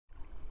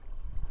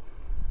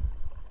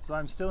So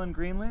I'm still in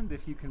Greenland,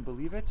 if you can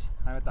believe it.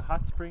 I'm at the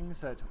hot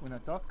springs at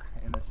Unatok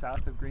in the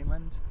south of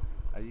Greenland.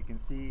 You can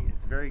see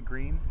it's very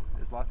green.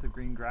 There's lots of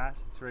green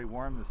grass. It's very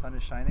warm. The sun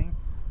is shining,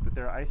 but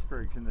there are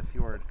icebergs in the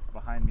fjord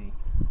behind me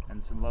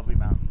and some lovely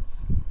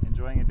mountains.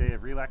 Enjoying a day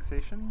of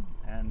relaxation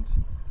and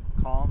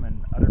calm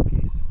and utter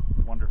peace.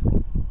 It's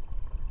wonderful.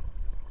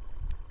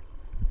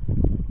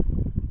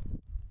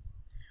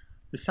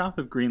 The south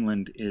of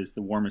Greenland is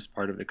the warmest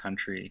part of the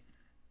country,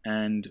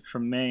 and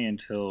from May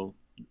until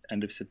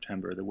end of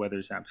September, the weather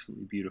is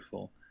absolutely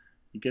beautiful.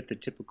 You get the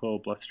typical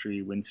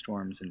blustery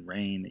windstorms and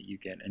rain that you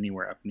get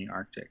anywhere up in the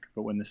Arctic,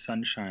 but when the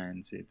sun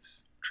shines,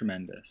 it's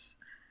tremendous.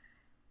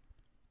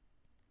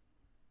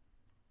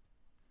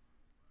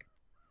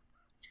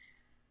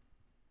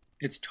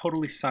 It's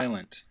totally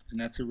silent, and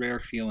that's a rare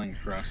feeling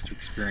for us to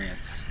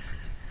experience.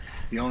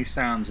 The only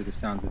sounds are the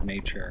sounds of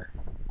nature,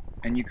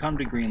 and you come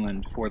to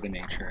Greenland for the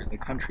nature. The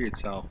country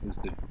itself is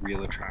the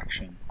real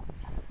attraction.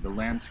 The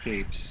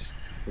landscapes,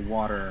 the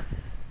water,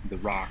 the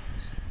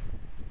rocks,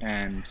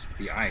 and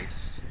the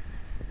ice.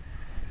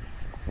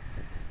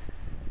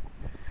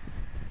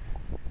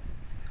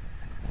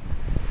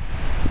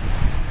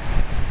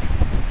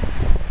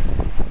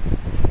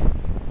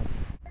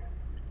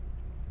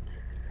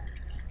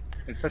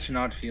 It's such an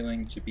odd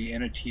feeling to be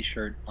in a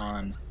t-shirt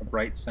on a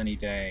bright sunny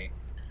day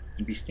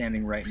and be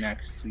standing right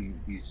next to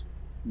these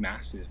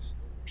massive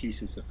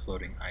pieces of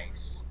floating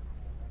ice.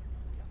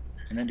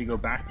 And then to go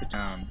back to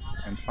town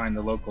and find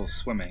the locals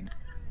swimming.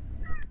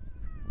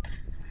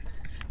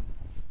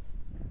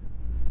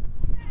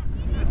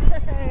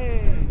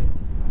 Hey!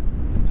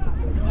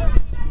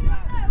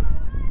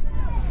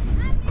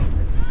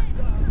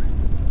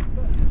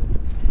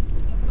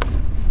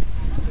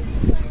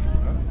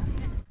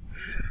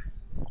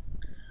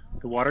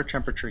 The water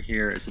temperature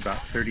here is about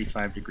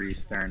 35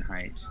 degrees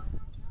Fahrenheit.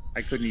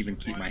 I couldn't even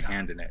keep my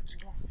hand in it,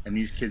 and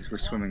these kids were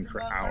swimming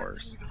for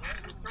hours.